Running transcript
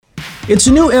It's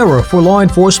a new era for law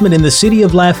enforcement in the city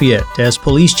of Lafayette as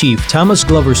Police Chief Thomas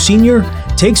Glover Sr.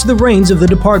 takes the reins of the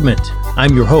department.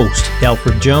 I'm your host,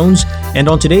 Alfred Jones, and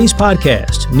on today's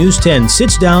podcast, News 10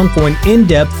 sits down for an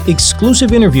in-depth,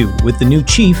 exclusive interview with the new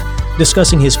chief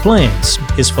discussing his plans,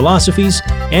 his philosophies,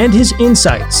 and his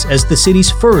insights as the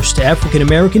city's first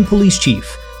African-American police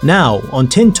chief. Now on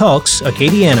 10 Talks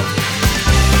Acadiana.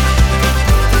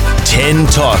 10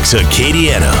 Talks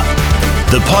Acadiana,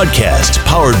 the podcast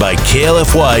powered by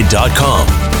KLFY.com.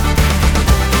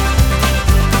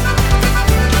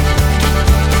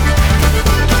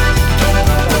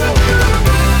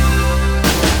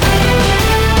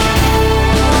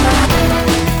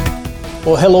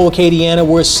 Well, hello, Acadiana.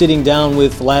 We're sitting down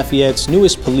with Lafayette's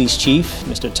newest police chief,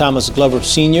 Mr. Thomas Glover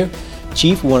Sr.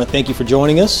 Chief, we want to thank you for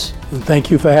joining us. Thank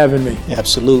you for having me.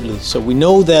 Absolutely. So we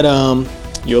know that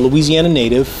you're a Louisiana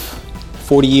native,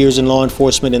 40 years in law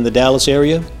enforcement in the Dallas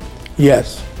area.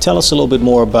 Yes. Tell us a little bit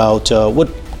more about what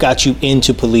got you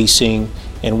into policing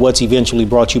and what's eventually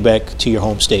brought you back to your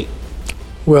home state.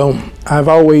 Well, I've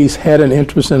always had an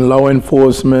interest in law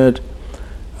enforcement,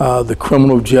 the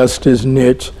criminal justice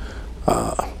niche,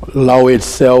 law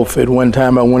itself. At one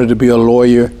time, I wanted to be a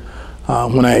lawyer.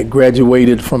 When I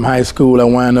graduated from high school, I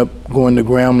wound up going to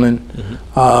Grambling,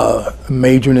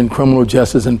 majoring in criminal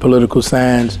justice and political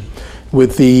science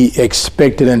with the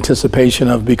expected anticipation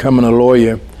of becoming a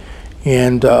lawyer.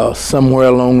 And somewhere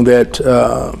along that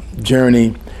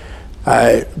journey,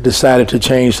 I decided to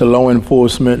change to law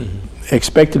enforcement,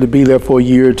 expected to be there for a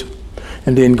year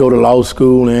and then go to law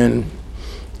school, and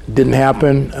it didn't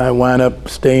happen. I wound up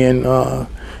staying in a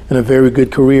very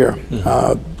good career.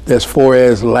 As far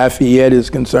as Lafayette is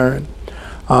concerned,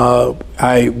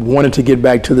 I wanted to get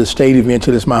back to the state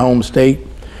eventually. It's my home state,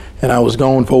 and I was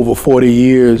gone for over 40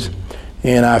 years,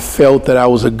 and I felt that I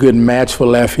was a good match for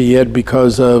Lafayette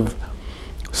because of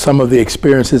some of the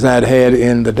experiences I'd had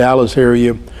in the Dallas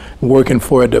area, working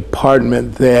for a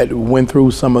department that went through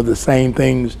some of the same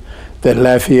things that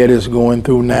Lafayette is going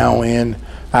through now, and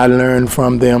I learned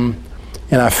from them,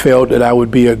 and I felt that I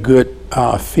would be a good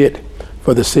fit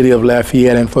for the city of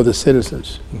Lafayette and for the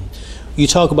citizens. You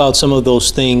talk about some of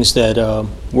those things that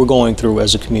we're going through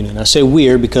as a community. And I say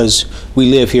we're because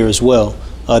we live here as well,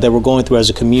 that we're going through as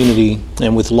a community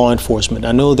and with law enforcement.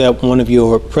 I know that one of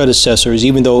your predecessors,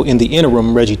 even though in the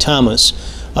interim, Reggie Thomas,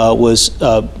 was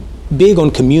big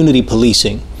on community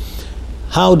policing.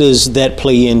 How does that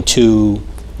play into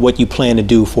what you plan to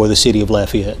do for the city of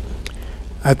Lafayette?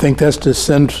 I think that's the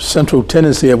central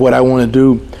tendency of what I want to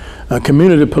do.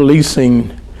 Community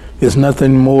policing is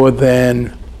nothing more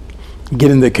than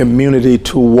getting the community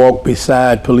to walk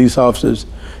beside police officers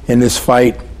in this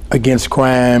fight against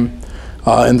crime,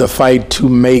 in the fight to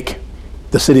make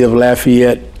the city of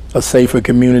Lafayette a safer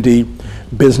community,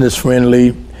 business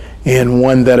friendly, and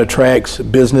one that attracts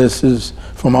businesses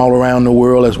from all around the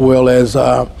world, as well as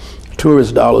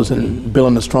tourist dollars, and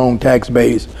building a strong tax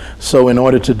base. So in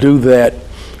order to do that,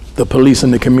 the police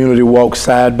and the community walk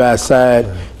side by side,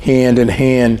 hand in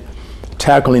hand,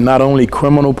 tackling not only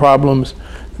criminal problems,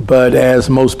 but as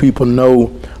most people know,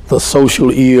 the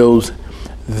social ills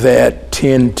that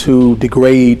tend to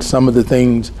degrade some of the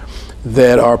things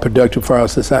that are productive for our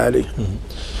society.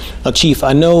 Chief,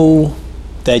 I know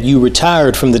that you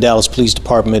retired from the Dallas Police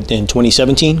Department in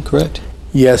 2017, correct?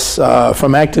 Yes,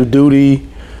 from active duty,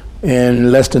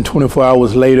 and less than 24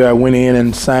 hours later, I went in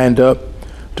and signed up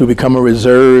to become a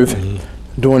reserve,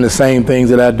 doing the same things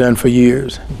that I've done for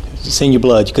years. It's in your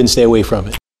blood. You couldn't stay away from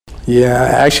it. Yeah, I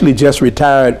actually just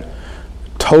retired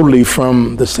totally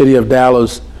from the city of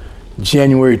Dallas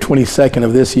January 22nd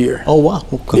of this year. Oh, wow.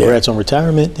 Well, congrats on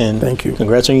retirement, and thank you.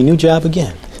 Congrats on your new job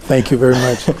again. Thank you very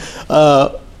much.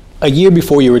 A year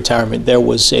before your retirement, there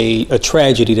was a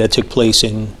tragedy that took place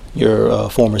in your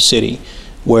former city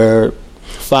where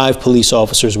 5 police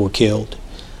officers were killed.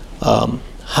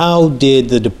 How did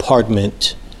the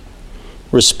department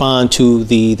respond to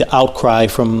the outcry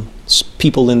from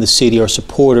people in the city or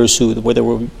supporters where there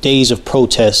were days of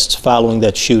protests following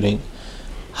that shooting?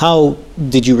 How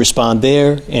did you respond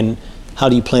there, and how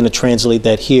do you plan to translate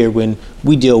that here when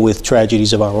we deal with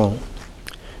tragedies of our own?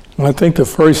 Well, I think the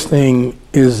first thing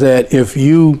is that if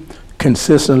you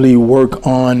consistently work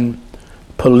on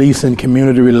police and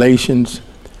community relations,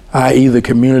 i.e. the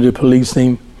community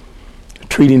policing,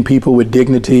 treating people with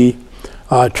dignity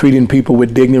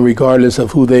regardless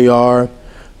of who they are,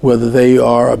 whether they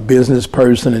are a business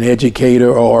person, an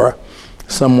educator, or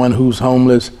someone who's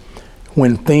homeless.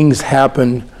 When things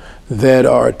happen that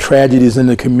are tragedies in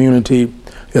the community,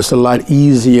 it's a lot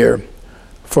easier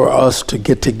for us to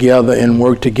get together and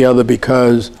work together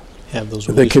because have those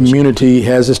The relationships. community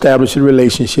has established a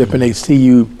relationship and they see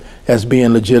you as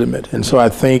being legitimate. And so I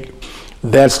think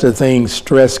that's the thing,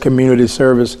 stress community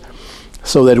service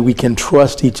so that we can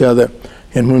trust each other.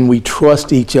 And when we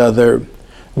trust each other,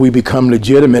 we become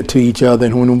legitimate to each other.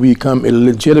 And when we become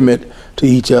legitimate to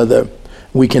each other,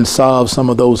 we can solve some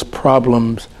of those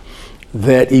problems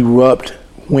that erupt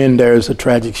when there's a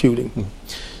tragic shooting.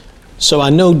 So I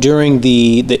know during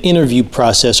the interview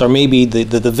process, or maybe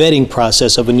the vetting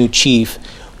process of a new chief,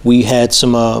 we had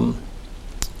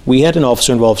an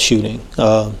officer-involved shooting,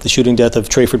 the shooting death of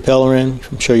Trayford Pellerin.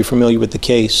 I'm sure you're familiar with the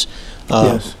case.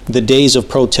 Yes. The days of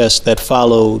protest that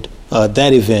followed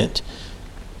that event,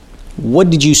 what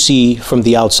did you see from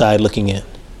the outside looking in?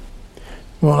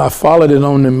 Well, I followed it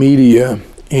on the media,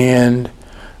 and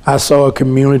I saw a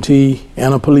community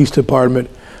and a police department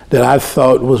that I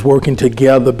thought was working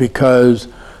together, because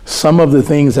some of the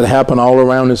things that happen all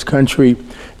around this country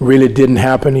really didn't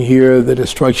happen here. The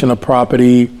destruction of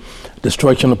property,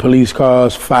 destruction of police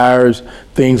cars, fires,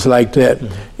 things like that.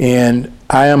 Mm-hmm. And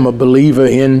I am a believer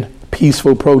in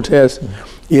peaceful protest.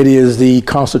 Mm-hmm. It is the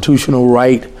constitutional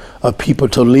right of people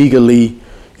to legally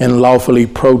and lawfully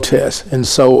protest. And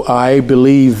so I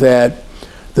believe that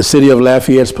the City of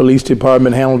Lafayette's police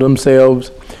department handled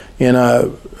themselves in a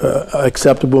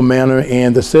acceptable manner,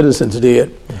 and the citizens did.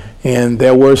 Mm-hmm. And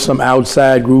there were some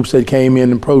outside groups that came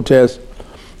in and protest,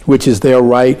 which is their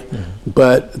right. Mm-hmm.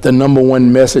 But the number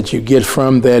one message you get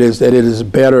from that is that it is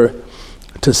better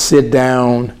to sit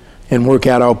down and work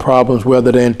out our problems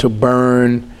rather than to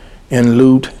burn and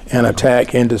loot and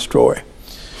attack and destroy.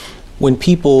 When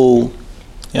people,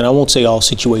 and I won't say all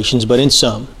situations, but in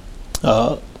some,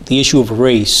 the issue of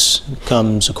race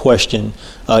becomes a question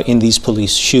in these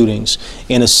police shootings.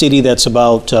 In a city that's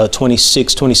about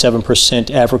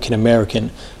 27% African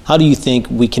American, how do you think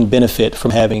we can benefit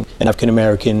from having an African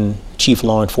American chief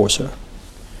law enforcer?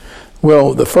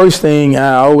 Well, the first thing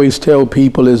I always tell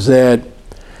people is that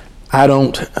I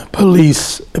don't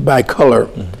police by color.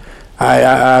 Mm-hmm.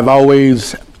 I've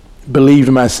always believed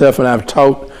myself, and I've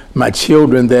taught my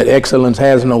children that excellence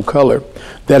has no color.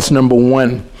 That's number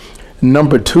one.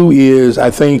 Number two is, I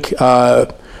think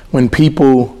when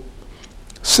people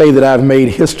say that I've made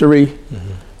history,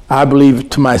 mm-hmm. I believe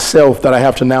to myself that I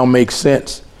have to now make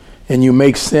sense. And you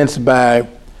make sense by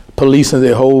policing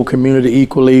the whole community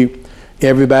equally.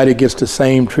 Everybody gets the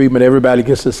same treatment. Everybody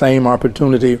gets the same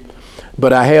opportunity.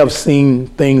 But I have seen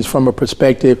things from a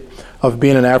perspective of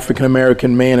being an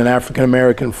African-American man, an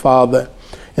African-American father.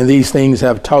 And these things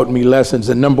have taught me lessons.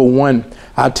 And number one,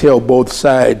 I tell both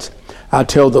sides. I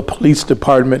tell the police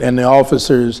department and the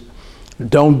officers,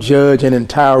 don't judge an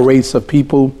entire race of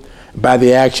people by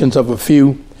the actions of a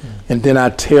few. Mm-hmm. And then I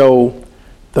tell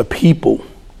the people,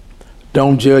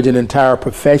 don't judge an entire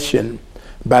profession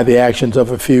by the actions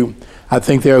of a few. I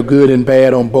think there are good and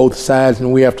bad on both sides,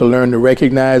 and we have to learn to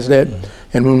recognize that.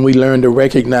 Mm-hmm. And when we learn to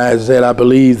recognize that, I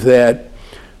believe that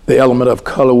the element of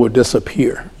color will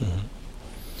disappear. Mm-hmm.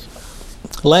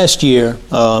 Last year,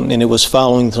 and it was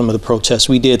following some of the protests,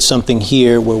 we did something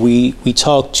here where we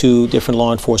talked to different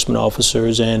law enforcement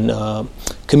officers and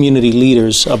community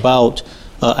leaders about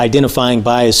identifying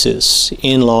biases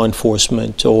in law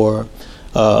enforcement or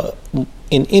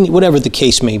in any, whatever the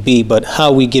case may be, but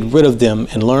how we get rid of them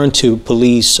and learn to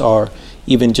police or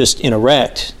even just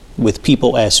interact with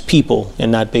people as people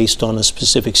and not based on a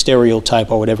specific stereotype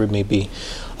or whatever it may be.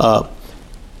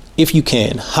 If you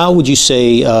can, how would you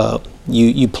say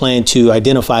you plan to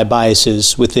identify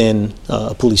biases within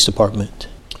a police department?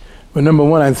 Well, number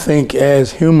one, I think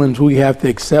as humans, we have to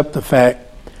accept the fact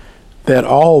that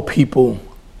all people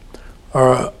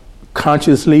are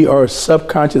consciously or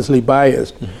subconsciously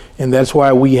biased. Mm-hmm. And that's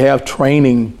why we have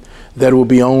training that will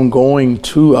be ongoing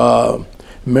to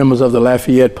members of the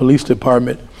Lafayette Police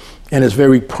Department. And it's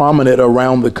very prominent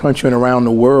around the country and around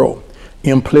the world.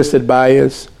 Implicit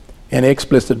bias and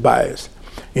explicit bias.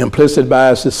 Implicit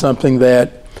bias is something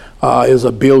that is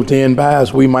a built-in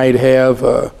bias. We might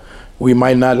have, we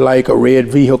might not like a red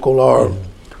vehicle, or mm-hmm.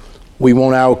 we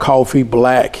want our coffee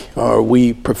black, or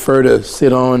we prefer to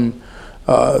sit on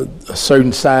a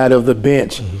certain side of the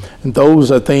bench. Mm-hmm. And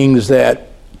those are things that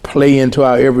play into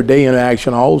our everyday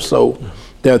interaction also. Mm-hmm.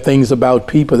 There are things about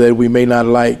people that we may not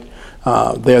like.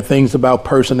 There are things about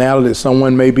personality.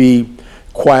 Someone may be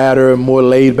quieter, more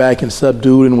laid back and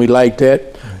subdued, and we like that.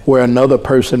 Right. Where another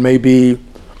person may be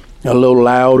a little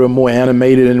louder, more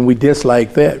animated, and we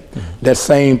dislike that. Mm-hmm. That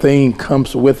same thing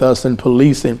comes with us in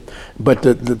policing. But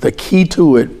the key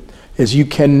to it is you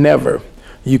can never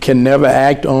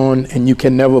act on and you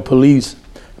can never police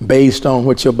based on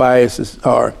what your biases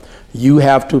are. You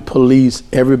have to police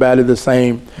everybody the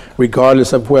same,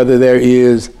 regardless of whether there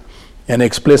is an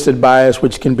explicit bias,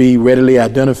 which can be readily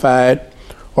identified,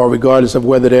 or regardless of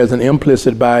whether there's an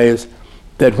implicit bias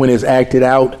that when it's acted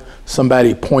out,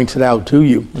 somebody points it out to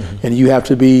you. And you have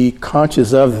to be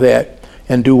conscious of that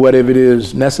and do whatever it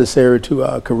is necessary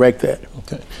to correct that.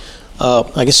 Okay.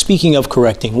 I guess speaking of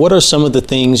correcting, what are some of the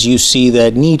things you see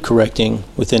that need correcting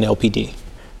within LPD?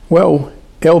 Well,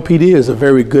 LPD is a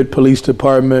very good police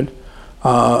department.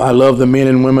 I love the men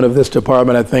and women of this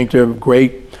department. I think they're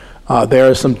great. There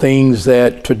are some things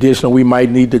that traditionally we might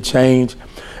need to change.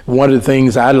 One of the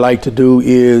things I'd like to do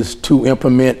is to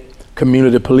implement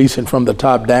community policing from the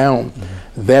top down.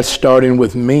 That's starting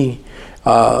with me.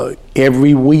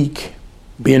 Every week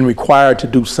being required to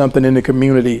do something in the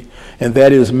community, and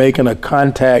that is making a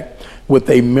contact with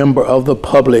a member of the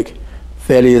public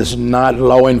that is not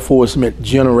law enforcement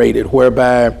generated,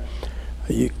 whereby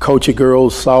you coach a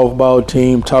girls' softball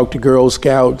team, talk to Girl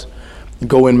Scouts,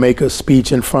 go and make a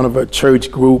speech in front of a church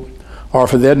group, or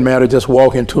for that matter, just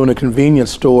walk into a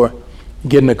convenience store,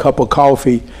 getting a cup of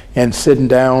coffee and sitting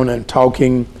down and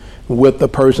talking with the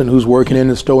person who's working in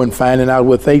the store and finding out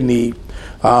what they need.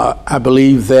 I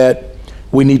believe that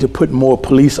we need to put more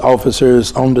police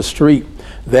officers on the street.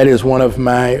 That is one of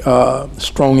my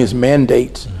strongest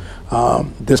mandates.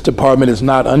 This department is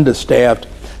not understaffed.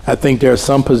 I think there are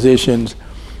some positions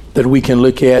that we can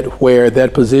look at where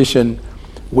that position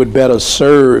would better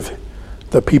serve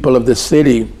the people of the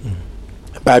city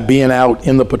by being out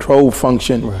in the patrol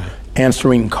function,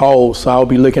 answering calls. So I'll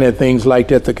be looking at things like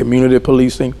that, the community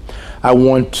policing. I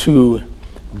want to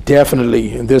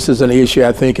definitely, and this is an issue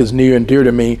I think is near and dear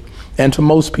to me and to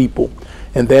most people,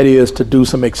 and that is to do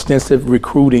some extensive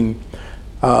recruiting,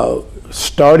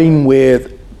 starting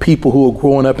with people who are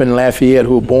growing up in Lafayette,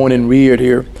 who are born and reared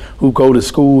here, who go to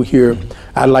school here.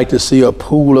 I'd like to see a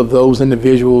pool of those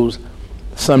individuals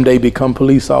someday become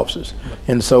police officers.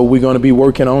 And so we're going to be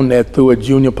working on that through a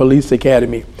junior police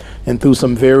academy and through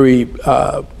some very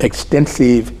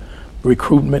extensive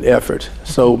recruitment efforts.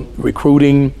 So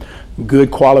recruiting good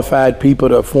qualified people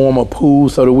to form a pool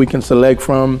so that we can select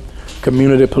from,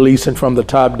 community policing from the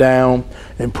top down,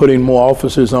 and putting more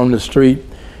officers on the street.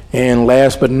 And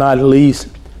last but not least,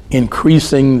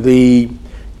 increasing the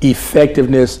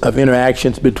effectiveness of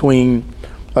interactions between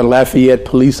a Lafayette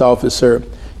police officer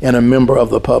and a member of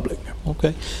the public.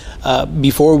 Okay.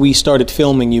 Before we started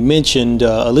filming, you mentioned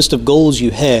a list of goals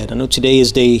you had. I know today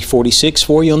is day 46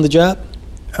 for you on the job?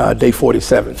 Day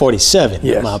 47. 47,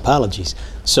 yes. My apologies.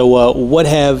 So what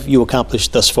have you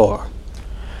accomplished thus far?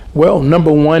 Well,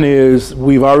 number one is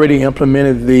we've already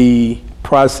implemented the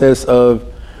process of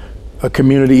a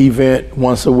community event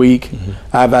once a week.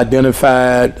 I've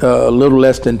identified a little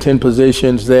less than 10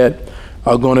 positions that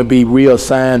are going to be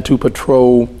reassigned to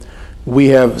patrol. We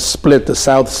have split the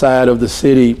south side of the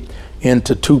city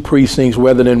into 2 precincts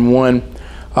rather than 1.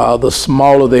 The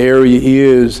smaller the area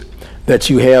is that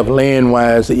you have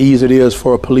land-wise, the easier it is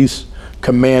for a police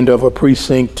commander of a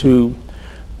precinct to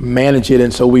manage it,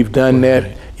 and so we've done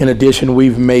that. In addition,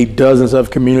 we've made dozens of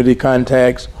community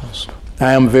contacts.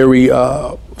 I am very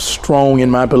strong in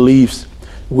my beliefs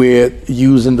with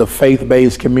using the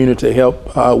faith-based community to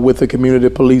help with the community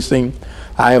policing.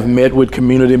 I have met with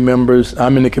community members.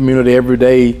 I'm in the community every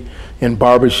day in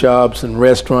barbershops and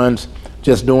restaurants,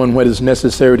 just doing what is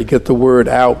necessary to get the word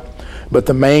out. But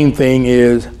the main thing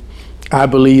is, I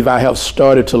believe I have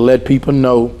started to let people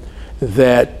know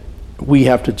that we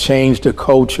have to change the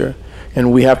culture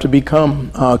and we have to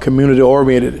become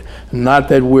community-oriented. Not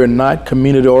that we're not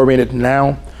community-oriented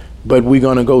now, but we're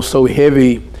going to go so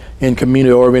heavy in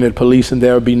community-oriented policing,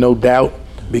 there will be no doubt,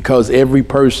 because every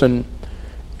person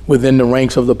within the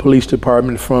ranks of the police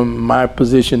department, from my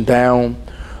position down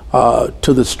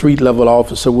to the street-level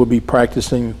officer, will be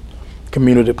practicing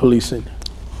community policing.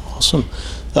 Awesome.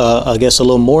 I guess a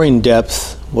little more in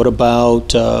depth, what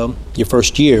about your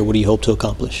first year? What do you hope to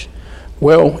accomplish?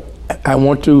 Well, I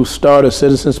want to start a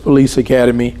Citizens Police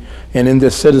Academy, and in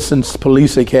this Citizens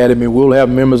Police Academy, we'll have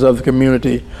members of the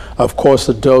community, of course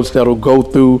adults that will go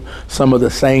through some of the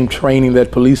same training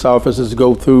that police officers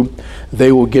go through.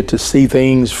 They will get to see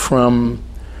things from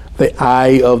the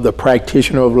eye of the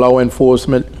practitioner of law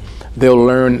enforcement. They'll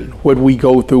learn what we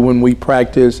go through when we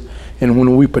practice and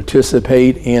when we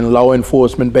participate in law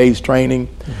enforcement-based training.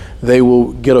 They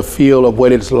will get a feel of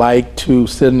what it's like to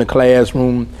sit in the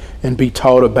classroom and be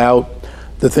taught about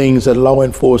the things that law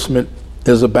enforcement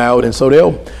is about. And so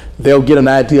they'll get an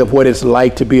idea of what it's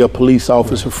like to be a police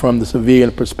officer from the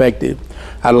civilian perspective.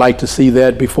 I'd like to see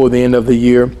that before the end of the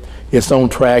year. It's on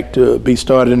track to be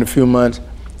started in a few months,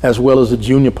 as well as the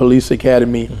Junior Police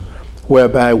Academy,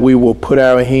 whereby we will put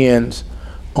our hands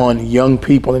on young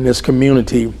people in this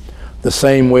community the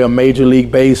same way a Major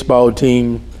League Baseball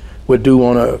team would do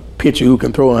on a pitcher who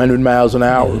can throw 100 miles an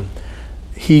hour.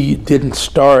 Mm-hmm. He didn't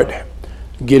start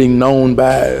getting known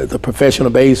by the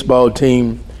professional baseball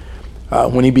team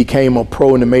when he became a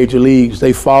pro in the major leagues.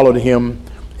 They followed him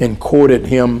and courted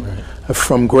him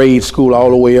from grade school all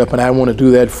the way up, and I want to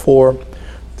do that for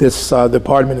this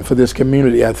department and for this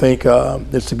community. I think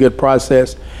it's a good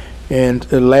process.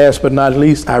 And last but not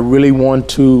least, I really want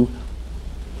to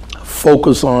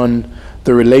focus on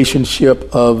the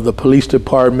relationship of the police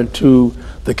department to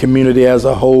the community as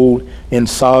a whole in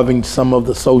solving some of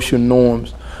the social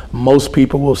norms. Most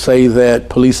people will say that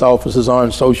police officers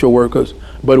aren't social workers,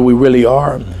 but we really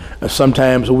are. Mm-hmm.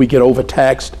 Sometimes we get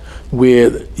overtaxed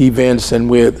with events and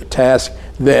with tasks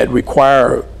that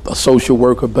require a social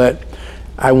worker, but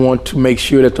I want to make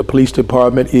sure that the police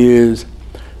department is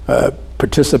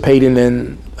participating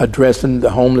in addressing the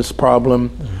homeless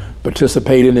problem,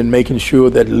 participating in making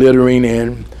sure that littering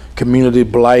and community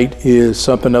blight is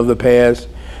something of the past,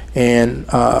 and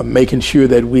making sure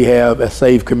that we have a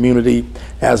safe community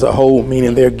as a whole,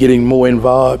 meaning they're getting more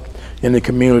involved in the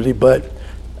community. But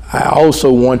I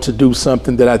also want to do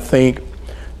something that I think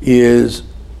is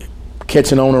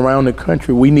catching on around the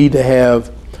country. We need to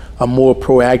have a more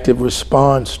proactive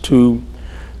response to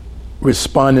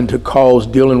responding to calls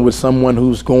dealing with someone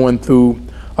who's going through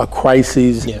a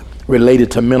crisis related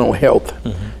to mental health.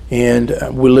 Mm-hmm. And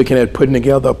we're looking at putting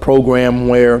together a program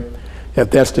where,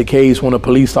 if that's the case, when a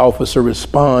police officer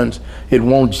responds, it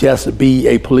won't just be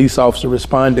a police officer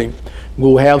responding.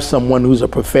 We'll have someone who's a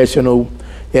professional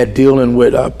at dealing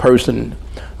with a person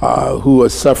who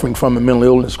is suffering from a mental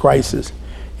illness crisis.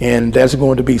 And that's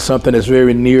going to be something that's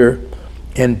very near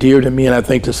and dear to me, and I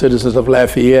think the citizens of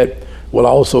Lafayette will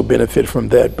also benefit from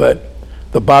that. But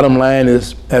the bottom line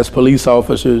is, as police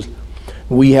officers,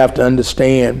 we have to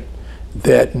understand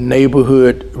that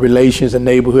neighborhood relations and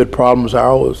neighborhood problems are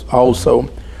ours also.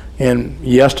 And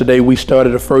yesterday we started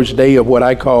the first day of what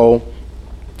I call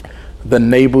the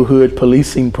neighborhood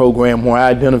policing program, where I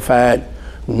identified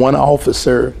one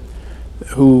officer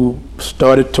who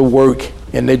started to work,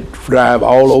 and they drive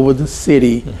all over the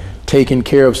city, taking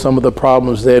care of some of the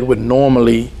problems that would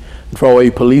normally draw a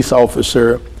police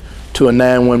officer to a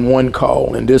 911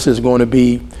 call. And this is going to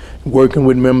be working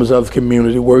with members of the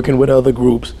community, working with other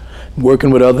groups, working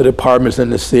with other departments in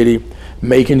the city,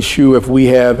 making sure if we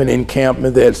have an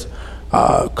encampment that's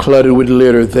cluttered with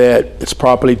litter, that it's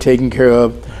properly taken care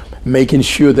of, making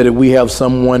sure that if we have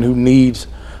someone who needs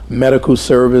medical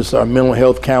service or mental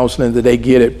health counseling, that they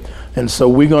get it. And so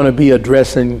we're going to be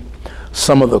addressing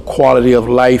some of the quality of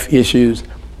life issues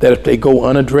that, if they go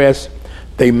unaddressed,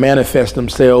 they manifest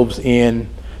themselves in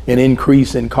an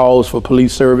increase in calls for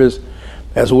police service,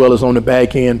 as well as on the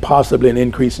back end, possibly an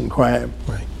increase in crime.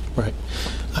 Right.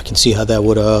 I can see how that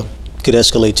would could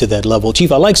escalate to that level.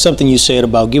 Chief, I like something you said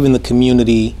about giving the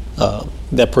community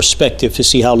that perspective to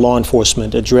see how law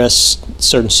enforcement address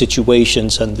certain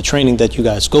situations, and the training that you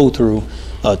guys go through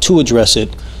to address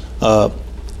it.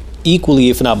 Equally,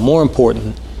 if not more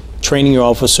important, training your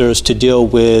officers to deal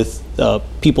with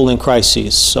people in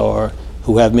crises or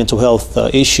who have mental health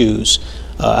issues.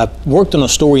 I've worked on a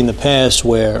story in the past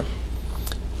where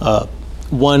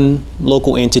one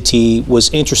local entity was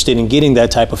interested in getting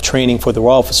that type of training for their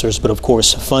officers, but of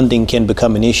course funding can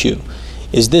become an issue.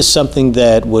 Is this something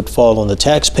that would fall on the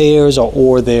taxpayers,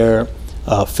 or their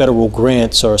federal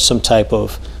grants or some type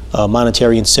of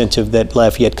monetary incentive that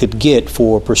Lafayette could get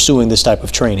for pursuing this type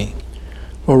of training?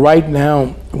 Well, right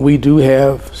now we do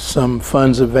have some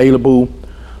funds available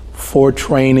for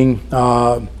training.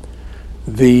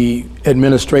 The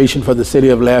administration for the city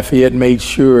of Lafayette made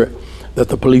sure that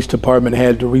the police department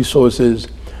had the resources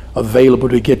available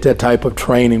to get that type of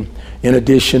training. In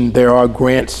addition, there are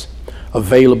grants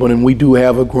available, and we do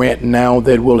have a grant now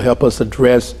that will help us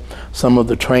address some of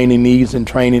the training needs and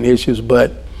training issues.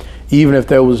 But even if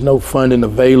there was no funding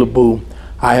available,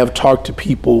 I have talked to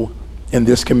people in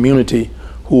this community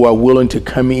who are willing to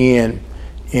come in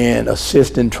and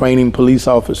assist in training police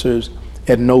officers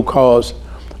at no cost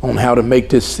on how to make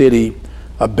this city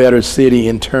a better city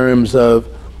in terms of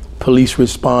police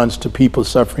response to people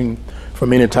suffering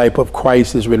from any type of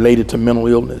crisis related to mental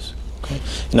illness. Okay.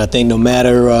 And I think no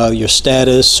matter your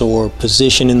status or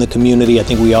position in the community, I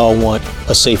think we all want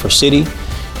a safer city,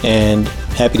 and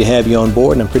happy to have you on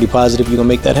board, and I'm pretty positive you're going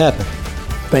to make that happen.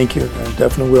 Thank you. I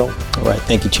definitely will. All right.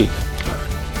 Thank you, Chief.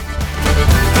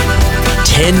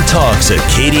 10 Talks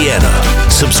Acadiana.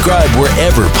 Subscribe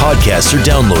wherever podcasts are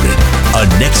downloaded. A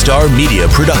Nexstar Media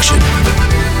production.